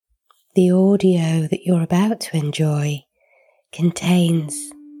The audio that you're about to enjoy contains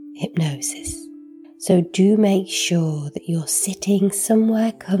hypnosis. So do make sure that you're sitting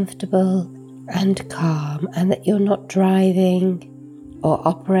somewhere comfortable and calm, and that you're not driving or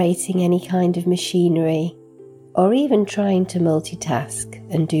operating any kind of machinery, or even trying to multitask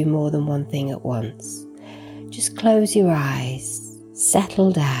and do more than one thing at once. Just close your eyes,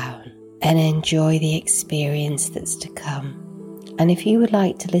 settle down, and enjoy the experience that's to come. And if you would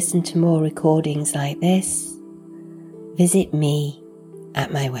like to listen to more recordings like this, visit me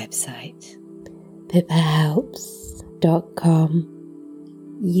at my website, pippahelps.com.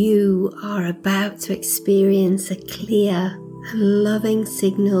 You are about to experience a clear and loving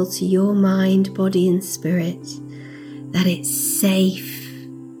signal to your mind, body and spirit that it's safe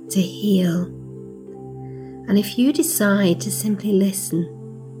to heal. And if you decide to simply listen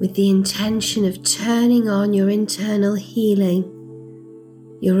with the intention of turning on your internal healing,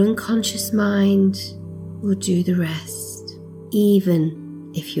 your unconscious mind will do the rest,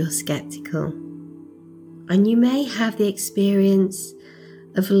 even if you're skeptical. And you may have the experience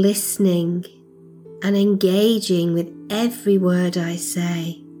of listening and engaging with every word I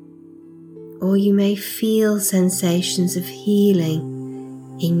say, or you may feel sensations of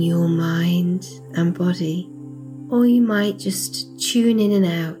healing in your mind and body, or you might just tune in and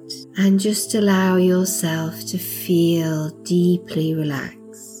out and just allow yourself to feel deeply relaxed.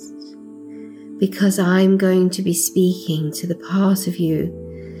 Because I'm going to be speaking to the part of you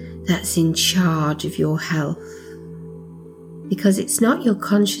that's in charge of your health. Because it's not your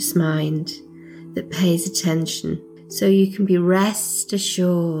conscious mind that pays attention. So you can be rest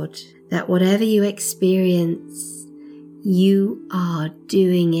assured that whatever you experience, you are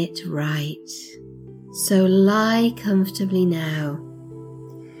doing it right. So lie comfortably now,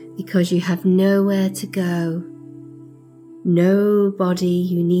 because you have nowhere to go, nobody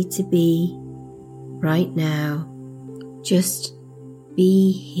you need to be right now. Just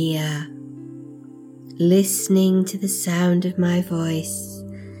be here, listening to the sound of my voice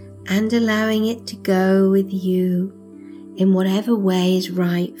and allowing it to go with you in whatever way is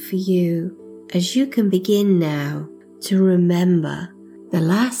right for you, as you can begin now to remember the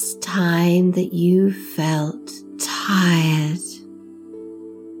last time that you felt tired.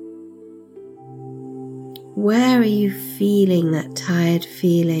 Where are you feeling that tired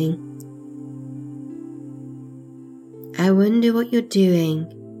feeling? I wonder what you're doing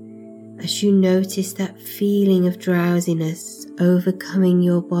as you notice that feeling of drowsiness overcoming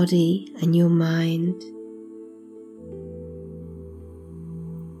your body and your mind.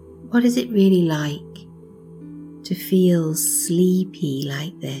 What is it really like to feel sleepy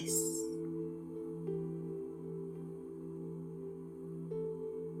like this?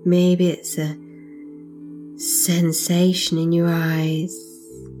 Maybe it's a sensation in your eyes,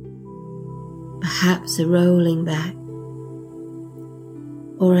 perhaps a rolling back,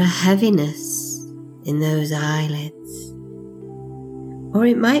 or a heaviness in those eyelids. Or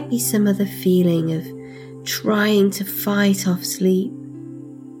it might be some other feeling of trying to fight off sleep.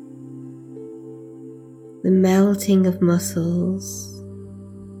 The melting of muscles,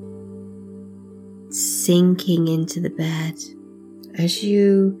 sinking into the bed as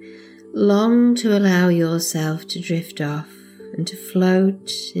you long to allow yourself to drift off and to float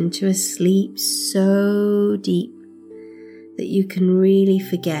into a sleep so deep that you can really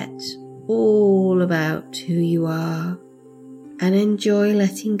forget all about who you are and enjoy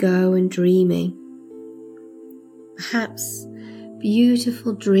letting go and dreaming. Perhaps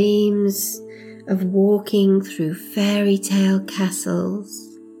beautiful dreams of walking through fairy tale castles,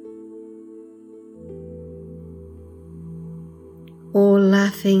 or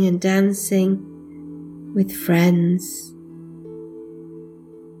laughing and dancing with friends,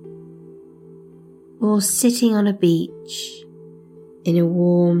 or sitting on a beach in a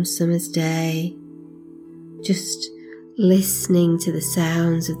warm summer's day, just listening to the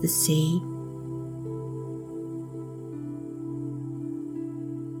sounds of the sea.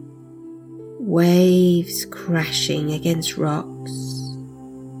 Waves crashing against rocks,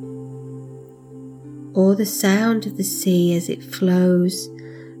 or the sound of the sea as it flows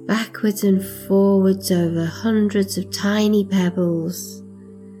backwards and forwards over hundreds of tiny pebbles,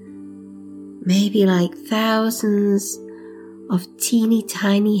 maybe like thousands of teeny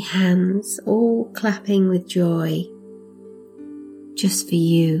tiny hands all clapping with joy, just for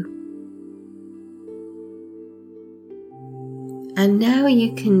you. And now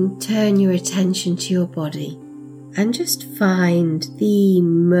you can turn your attention to your body and just find the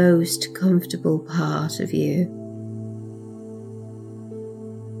most comfortable part of you.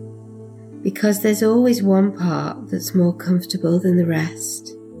 Because there's always one part that's more comfortable than the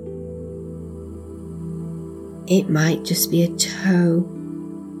rest. It might just be a toe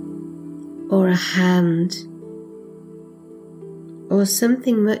or a hand or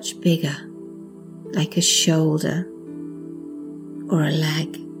something much bigger, like a shoulder or a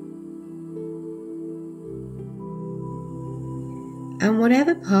leg. And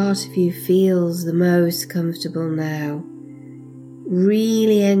whatever part of you feels the most comfortable now,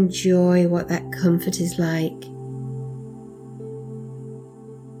 really enjoy what that comfort is like.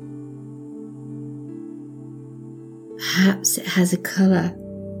 Perhaps it has a colour,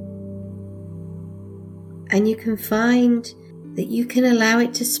 and you can find that you can allow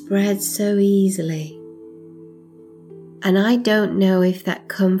it to spread so easily. And I don't know if that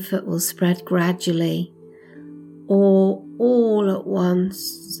comfort will spread gradually or all at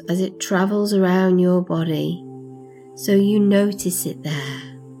once as it travels around your body, so you notice it there,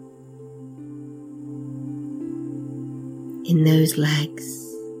 in those legs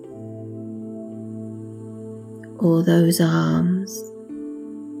or those arms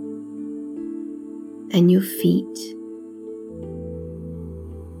and your feet,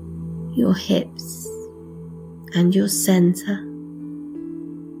 your hips and your center,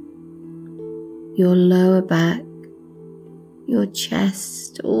 your lower back, your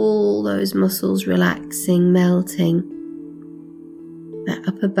chest, all those muscles relaxing, melting, that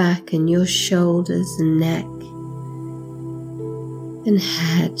upper back and your shoulders and neck and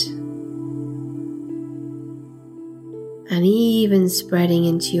head, and even spreading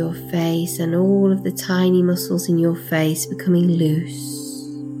into your face, and all of the tiny muscles in your face becoming loose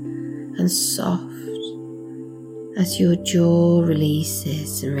and soft as your jaw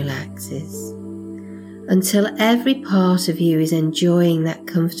releases and relaxes, until every part of you is enjoying that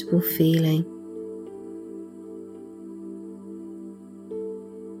comfortable feeling.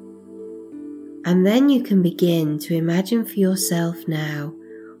 And then you can begin to imagine for yourself now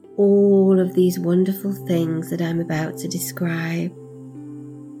all of these wonderful things that I'm about to describe,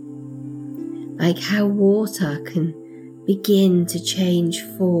 like how water can begin to change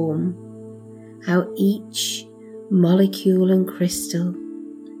form, how each molecule and crystal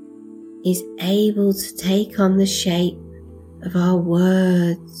is able to take on the shape of our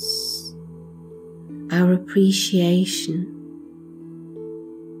words, our appreciation,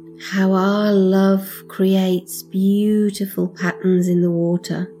 how our love creates beautiful patterns in the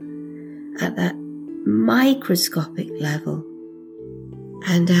water at that microscopic level,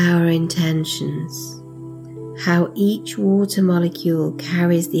 and our intentions, how each water molecule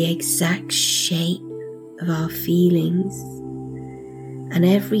carries the exact shape of our feelings, and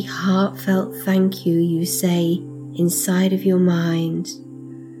every heartfelt thank you you say inside of your mind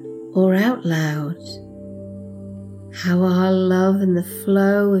or out loud, how our love and the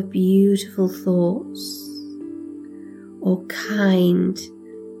flow of beautiful thoughts or kind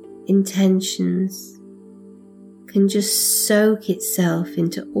intentions can just soak itself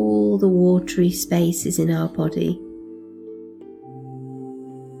into all the watery spaces in our body,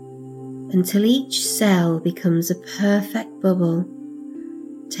 until each cell becomes a perfect bubble,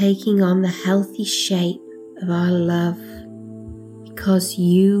 taking on the healthy shape of our love, because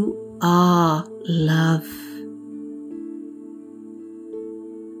you are love.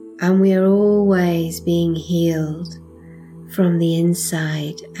 And we are always being healed from the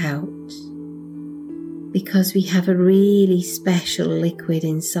inside out, because we have a really special liquid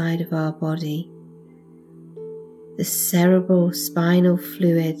inside of our body, the cerebral spinal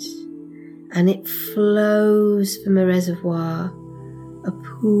fluid, and it flows from a reservoir, a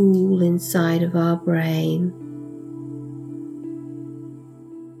pool inside of our brain,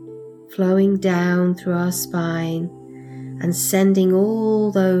 flowing down through our spine and sending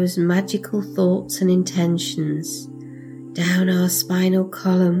all those magical thoughts and intentions down our spinal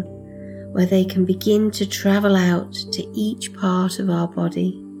column, where they can begin to travel out to each part of our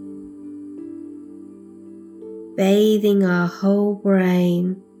body, bathing our whole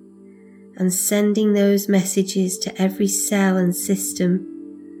brain and sending those messages to every cell and system.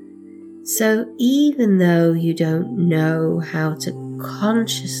 So even though you don't know how to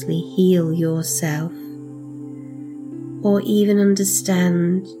consciously heal yourself, or even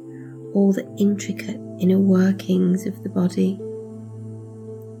understand all the intricate inner workings of the body,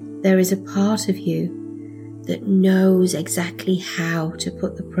 there is a part of you that knows exactly how to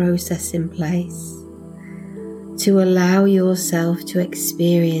put the process in place to allow yourself to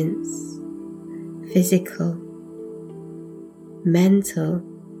experience physical, mental,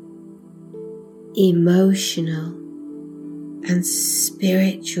 emotional, and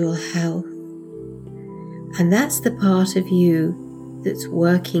spiritual health. And that's the part of you that's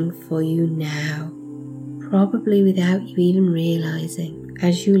working for you now, probably without you even realizing,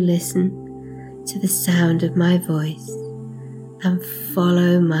 as you listen to the sound of my voice and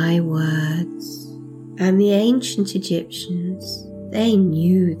follow my words. And the ancient Egyptians, they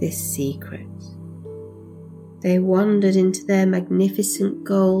knew this secret. They wandered into their magnificent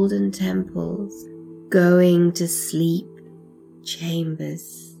golden temples, going to sleep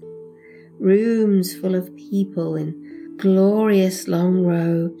chambers, rooms full of people in glorious long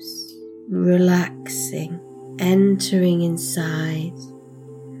robes, relaxing, entering inside,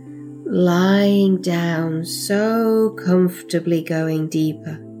 lying down so comfortably, going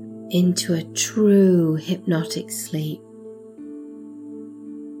deeper into a true hypnotic sleep.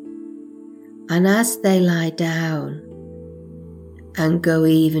 And as they lie down and go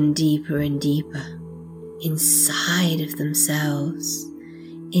even deeper and deeper inside of themselves,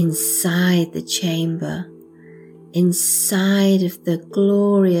 inside the chamber, inside of the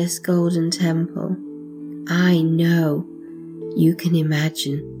glorious golden temple, I know you can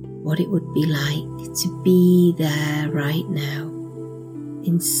imagine what it would be like to be there right now,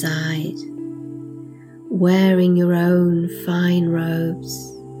 inside, wearing your own fine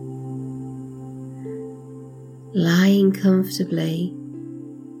robes, lying comfortably,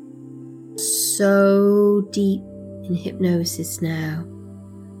 so deep in hypnosis now,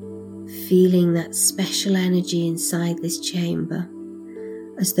 feeling that special energy inside this chamber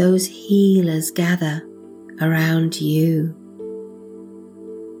as those healers gather around you.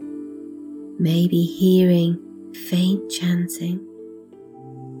 Maybe hearing faint chanting,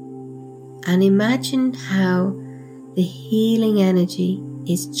 and imagine how the healing energy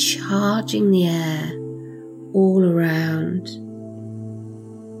is charging the air all around,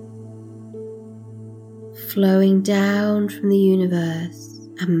 flowing down from the universe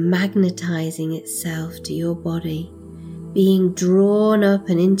and magnetizing itself to your body, being drawn up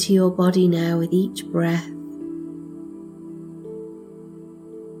and into your body now with each breath.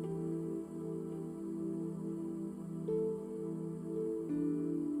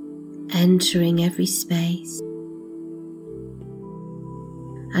 Entering every space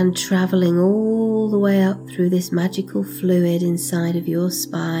and travelling all the way up through this magical fluid inside of your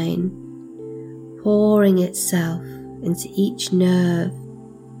spine, pouring itself into each nerve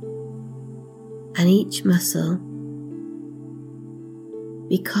and each muscle,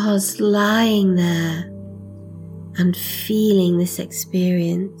 because lying there and feeling this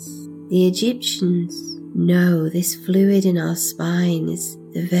experience, the Egyptians know this fluid in our spine is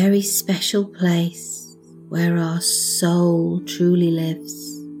the very special place where our soul truly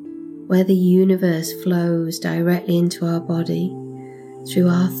lives, where the universe flows directly into our body through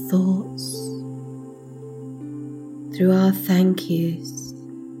our thoughts, through our thank yous,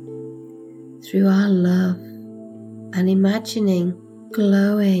 through our love, and imagining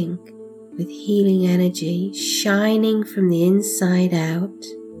glowing with healing energy shining from the inside out,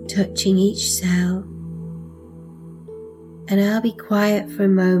 touching each cell. And I'll be quiet for a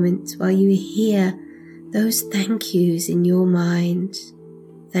moment while you hear those thank yous in your mind,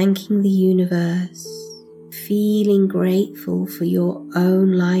 thanking the universe, feeling grateful for your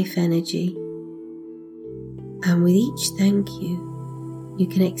own life energy. And with each thank you, you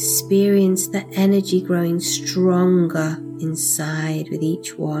can experience the energy growing stronger inside with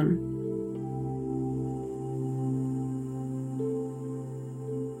each one.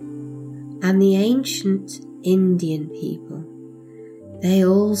 And the ancient Indian people, they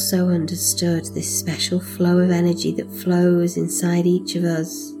also understood this special flow of energy that flows inside each of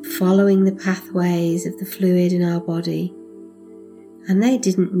us, following the pathways of the fluid in our body. And they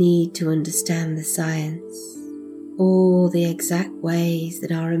didn't need to understand the science or the exact ways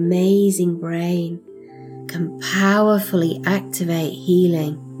that our amazing brain can powerfully activate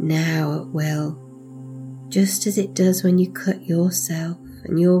healing now at will, just as it does when you cut yourself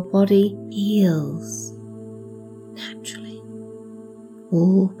and your body heals naturally,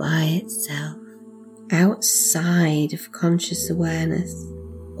 all by itself, outside of conscious awareness,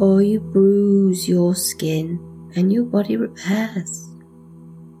 or you bruise your skin and your body repairs,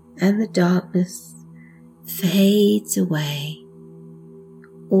 and the darkness fades away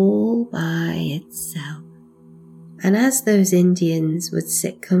all by itself. And as those Indians would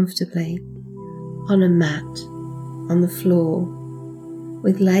sit comfortably on a mat on the floor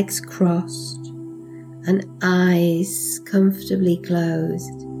with legs crossed and eyes comfortably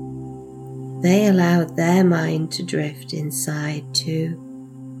closed, they allowed their mind to drift inside too,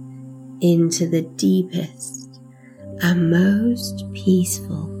 into the deepest and most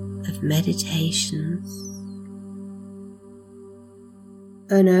peaceful of meditations.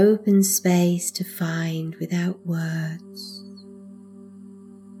 An open space to find without words.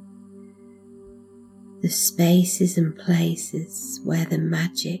 The spaces and places where the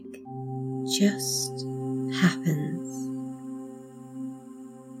magic just happens.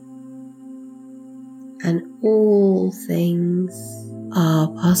 And all things are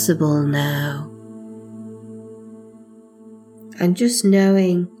possible now. And just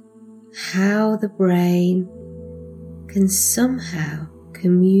knowing how the brain can somehow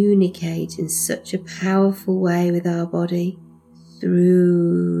communicate in such a powerful way with our body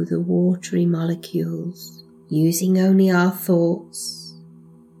through the watery molecules, using only our thoughts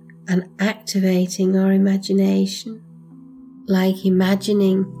and activating our imagination, like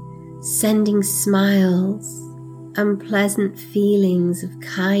imagining sending smiles and pleasant feelings of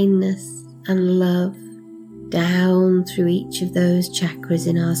kindness and love down through each of those chakras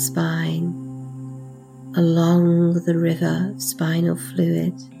in our spine, along the river of spinal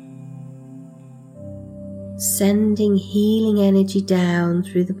fluid, sending healing energy down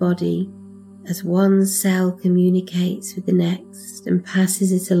through the body as one cell communicates with the next and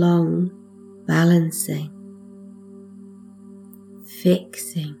passes it along, balancing,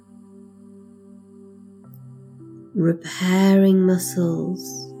 fixing, repairing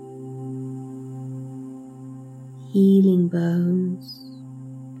muscles, healing bones,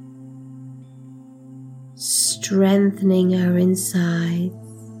 strengthening our insides,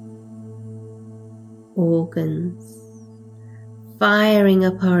 organs, firing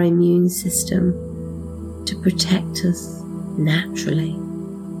up our immune system to protect us naturally.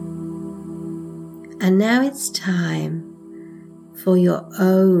 And now it's time for your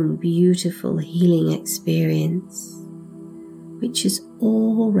own beautiful healing experience, which has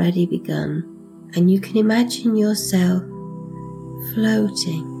already begun. And you can imagine yourself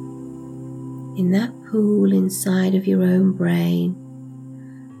floating in that pool inside of your own brain,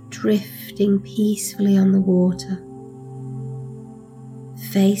 drifting peacefully on the water,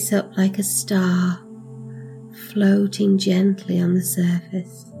 face up like a star, floating gently on the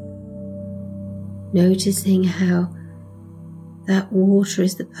surface, noticing how that water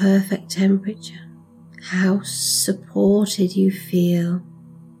is the perfect temperature, how supported you feel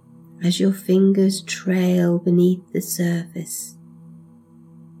as your fingers trail beneath the surface,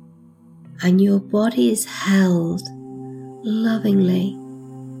 and your body is held lovingly,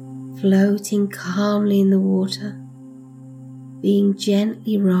 floating calmly in the water, being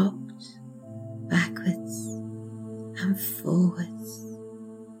gently rocked backwards and forwards.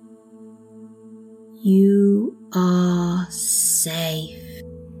 You are safe.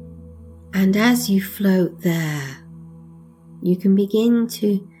 And as you float there, you can begin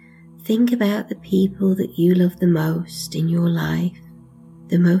to think about the people that you love the most in your life,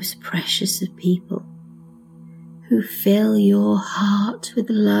 the most precious of people, who fill your heart with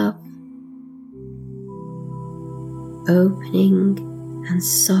love, opening and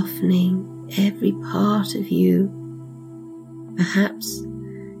softening every part of you. Perhaps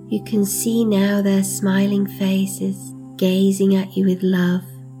you can see now their smiling faces, gazing at you with love.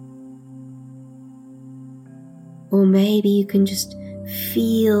 Or maybe you can just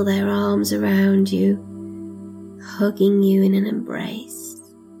feel their arms around you, hugging you in an embrace.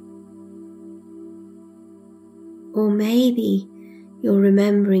 Or maybe you're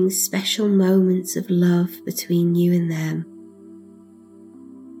remembering special moments of love between you and them.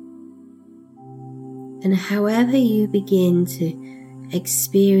 And however you begin to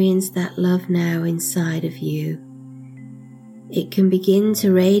experience that love now inside of you, it can begin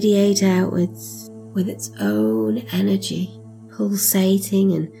to radiate outwards with its own energy,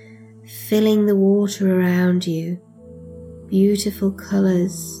 pulsating and filling the water around you. Beautiful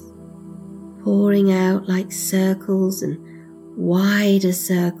colours pouring out like circles and wider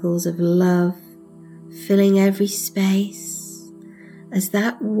circles of love, filling every space as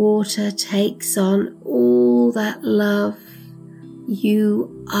that water takes on all that love.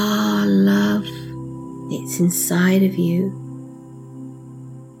 You are love. It's inside of you,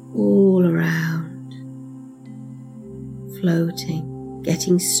 all around, floating,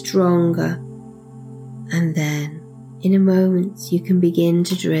 getting stronger, and then in a moment you can begin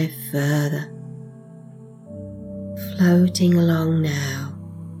to drift further, floating along now,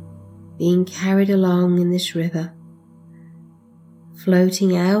 being carried along in this river,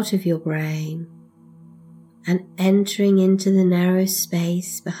 floating out of your brain and entering into the narrow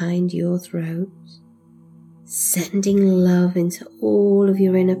space behind your throat, sending love into all of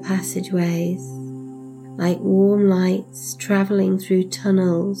your inner passageways, like warm lights travelling through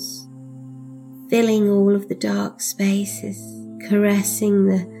tunnels, filling all of the dark spaces, caressing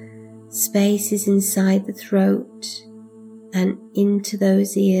the spaces inside the throat and into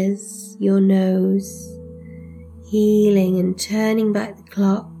those ears, your nose, healing and turning back the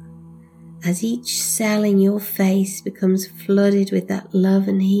clock as each cell in your face becomes flooded with that love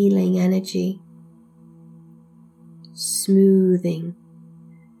and healing energy, smoothing,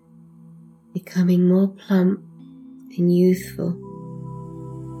 becoming more plump and youthful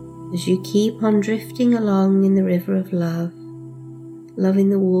as you keep on drifting along in the river of love, loving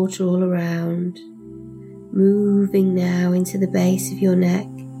the water all around, moving now into the base of your neck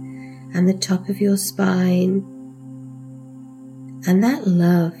and the top of your spine. And that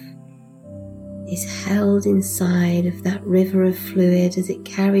love is held inside of that river of fluid as it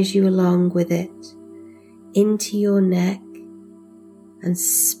carries you along with it into your neck and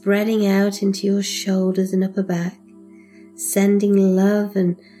spreading out into your shoulders and upper back, sending love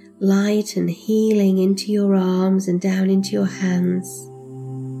and light and healing into your arms and down into your hands.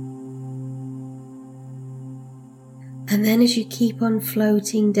 And then as you keep on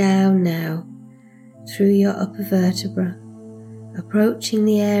floating down now through your upper vertebra, approaching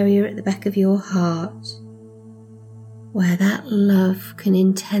the area at the back of your heart where that love can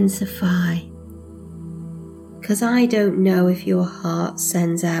intensify. Because I don't know if your heart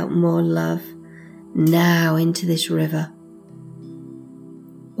sends out more love now into this river,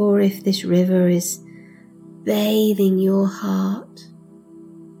 or if this river is bathing your heart,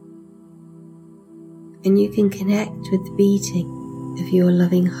 and you can connect with the beating of your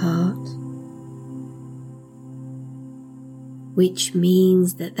loving heart, which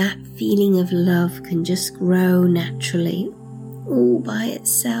means that that feeling of love can just grow naturally all by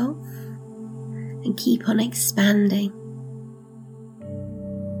itself and keep on expanding,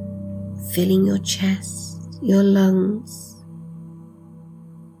 filling your chest, your lungs,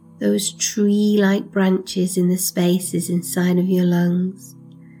 those tree-like branches in the spaces inside of your lungs,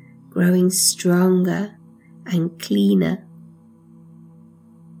 growing stronger and cleaner.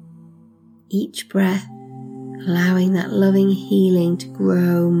 Each breath allowing that loving healing to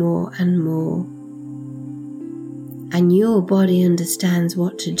grow more and more. And your body understands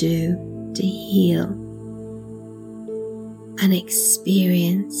what to do to heal and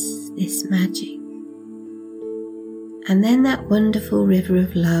experience this magic. And then that wonderful river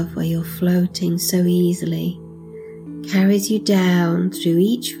of love where you're floating so easily carries you down through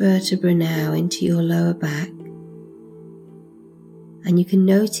each vertebra now into your lower back. And you can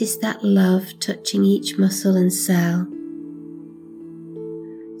notice that love touching each muscle and cell,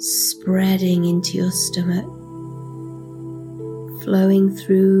 spreading into your stomach, flowing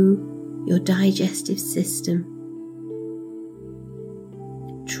through your digestive system,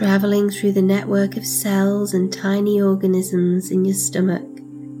 traveling through the network of cells and tiny organisms in your stomach,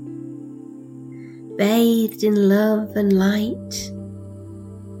 bathed in love and light,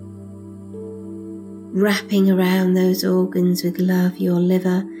 wrapping around those organs with love, your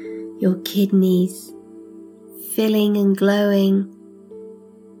liver, your kidneys, filling and glowing.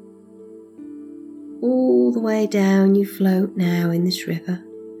 All the way down you float now in this river,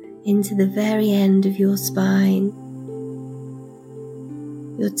 into the very end of your spine,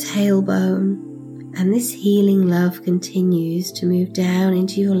 your tailbone, and this healing love continues to move down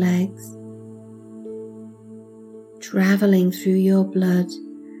into your legs, traveling through your blood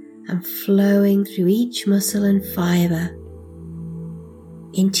and flowing through each muscle and fibre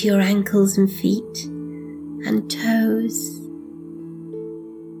into your ankles and feet and toes,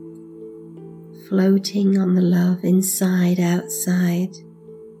 floating on the love inside, outside,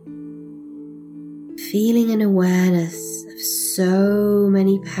 feeling an awareness of so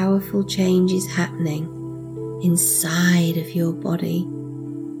many powerful changes happening inside of your body.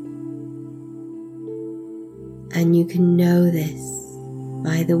 And you can know this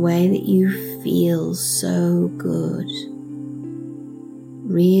by the way that you feel so good,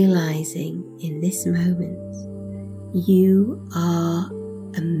 realizing in this moment you are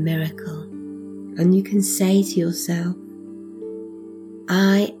a miracle. And you can say to yourself,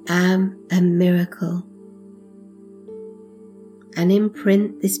 I am a miracle, and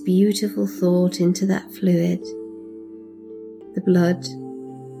imprint this beautiful thought into that fluid, the blood,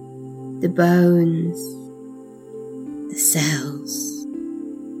 the bones, the cells,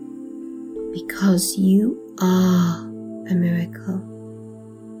 because you are a miracle.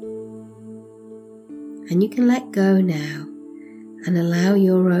 And you can let go now and allow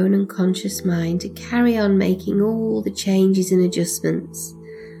your own unconscious mind to carry on making all the changes and adjustments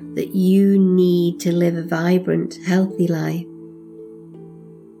that you need to live a vibrant, healthy life.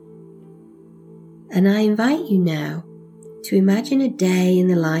 And I invite you now to imagine a day in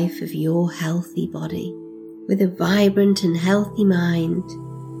the life of your healthy body with a vibrant and healthy mind.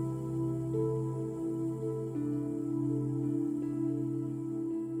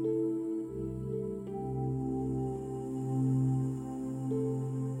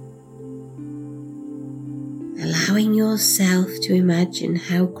 yourself to imagine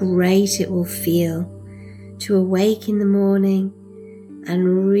how great it will feel to awake in the morning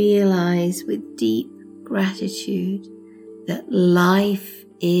and realize with deep gratitude that life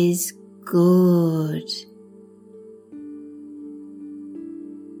is good.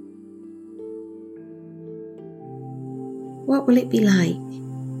 What will it be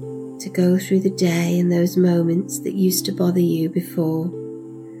like to go through the day and those moments that used to bother you before,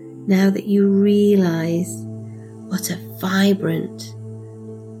 now that you realize what a vibrant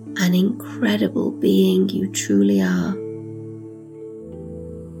and incredible being you truly are?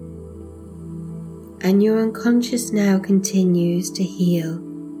 And your unconscious now continues to heal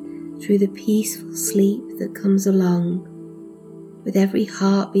through the peaceful sleep that comes along with every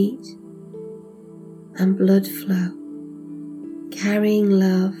heartbeat and blood flow, carrying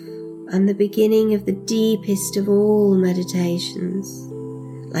love and the beginning of the deepest of all meditations,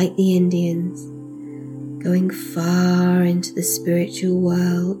 like the Indians, going far into the spiritual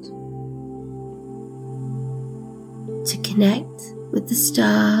world to connect with the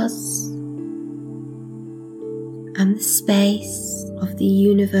stars and the space of the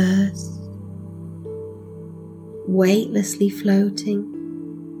universe, weightlessly floating,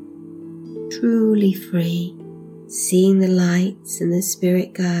 truly free, seeing the lights and the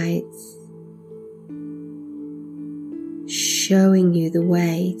spirit guides, showing you the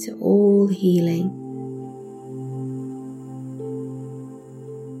way to all healing.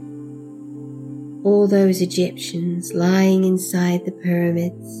 All those Egyptians lying inside the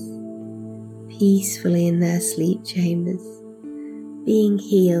pyramids, peacefully in their sleep chambers, being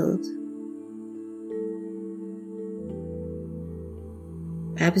healed,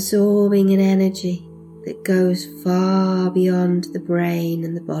 absorbing an energy that goes far beyond the brain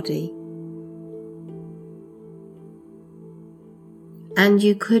and the body. And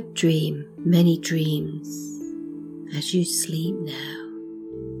you could dream many dreams as you sleep now.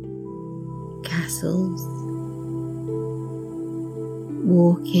 Castles,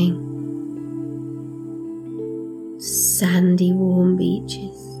 walking, sandy warm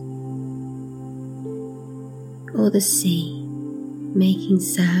beaches, or the sea making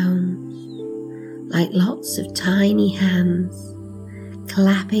sounds like lots of tiny hands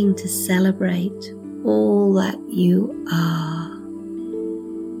clapping to celebrate all that you are.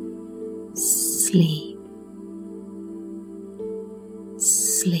 Sleep,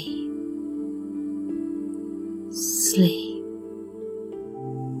 sleep, sleep.